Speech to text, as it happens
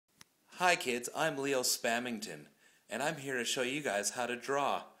Hi kids, I'm Leo Spamington, and I'm here to show you guys how to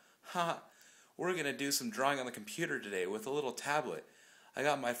draw. We're going to do some drawing on the computer today with a little tablet. I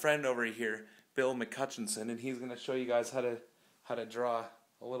got my friend over here, Bill McCutchinson, and he's going to show you guys how to draw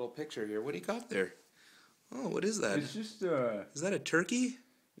a little picture here. What do you got there? Oh, what is that? It's just Is that a turkey?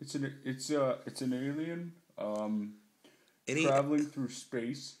 it's an alien traveling through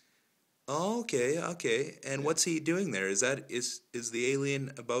space. Oh, okay. And what's he doing there? Is the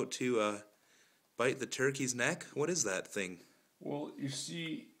alien about to bite the turkey's neck? What is that thing? Well, you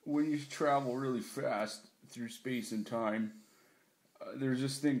see, when you travel really fast through space and time, there's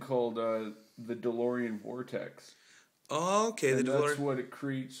this thing called the DeLorean vortex. Oh, okay. And that's what it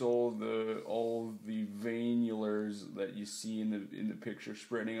creates all the veinulars that you see in the picture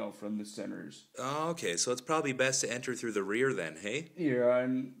spreading out from the centers. Oh, okay. So it's probably best to enter through the rear then, hey? Yeah,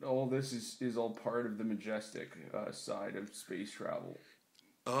 and all this is all part of the majestic side of space travel.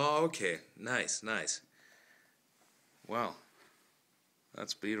 Oh, okay. Nice. Wow.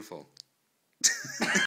 That's beautiful.